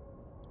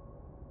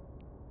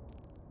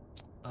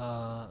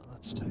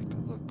 let's take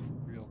a look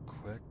real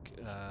quick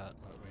at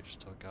what we've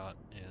still got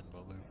in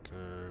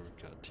Maluker.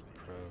 We've got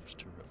T-probes,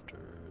 2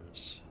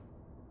 rifters,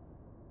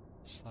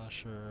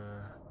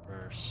 slasher,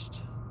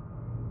 burst,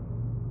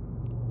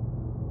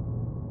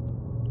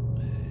 a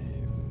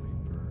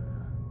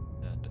reaper,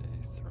 and a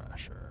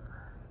thrasher.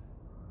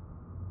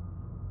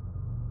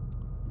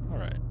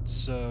 Alright,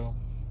 so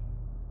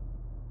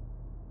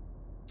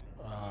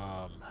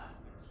I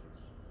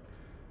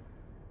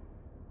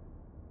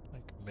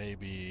think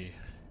maybe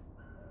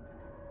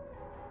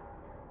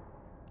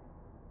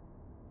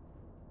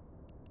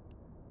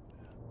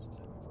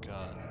we've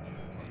got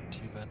what, 2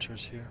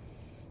 ventures here?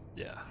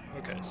 Yeah,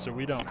 okay, so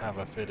we don't have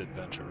a fitted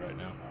venture right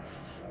now,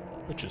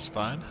 which is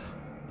fine.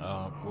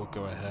 We'll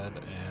go ahead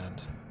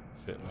and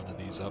fit one of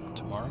these up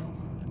tomorrow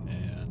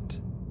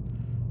and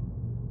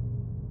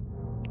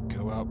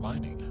go out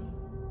mining.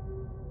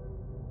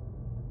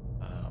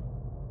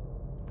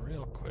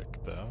 Real quick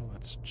though,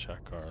 let's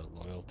check our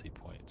loyalty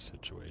point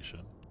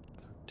situation.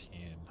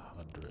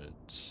 1300,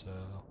 so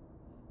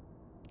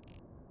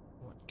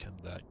what can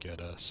that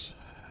get us?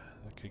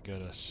 That could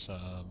get us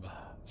some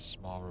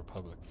small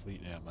Republic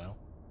fleet ammo,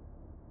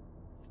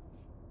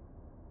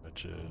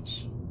 which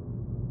is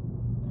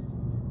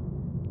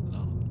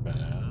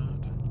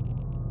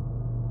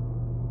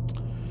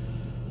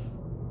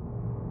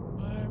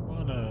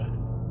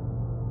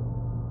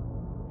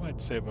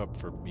save up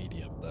for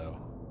medium though.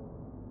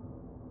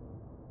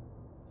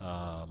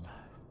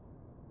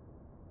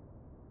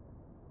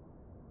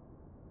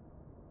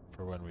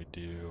 For when we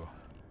do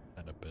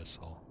an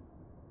abyssal.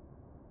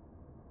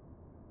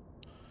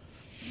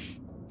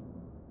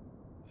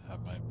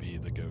 That might be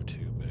the go-to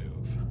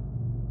move.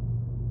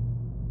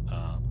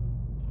 Have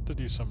to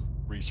do some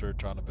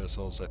research on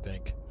abyssals, I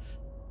think,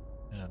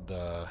 and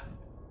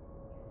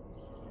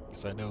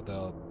because I know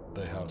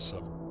they have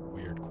some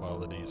weird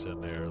qualities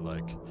in there,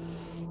 like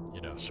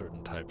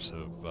certain types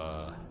of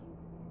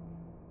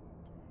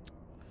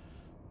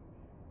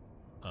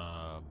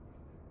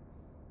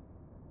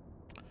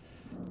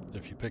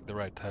if you pick the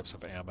right types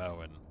of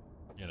ammo and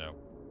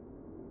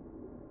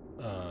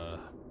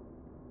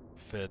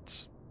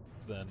fits,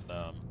 then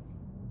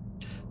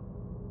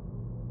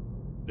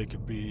they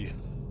can be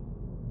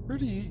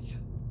pretty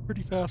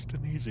fast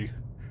and easy.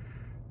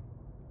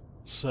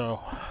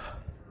 So,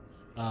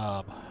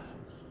 yeah,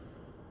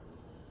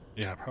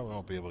 I probably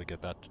won't be able to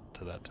get that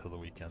till the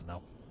weekend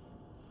though.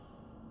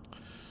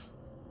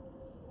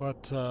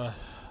 But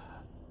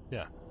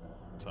yeah,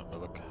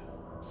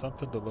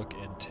 something to look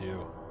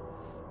into,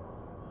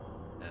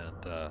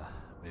 and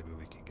maybe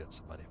we can get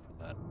some money from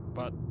that.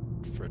 But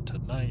for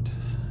tonight,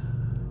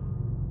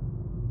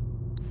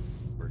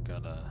 we're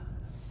gonna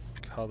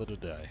call it a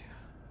day.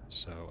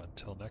 So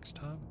until next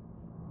time,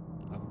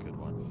 have a good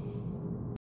one.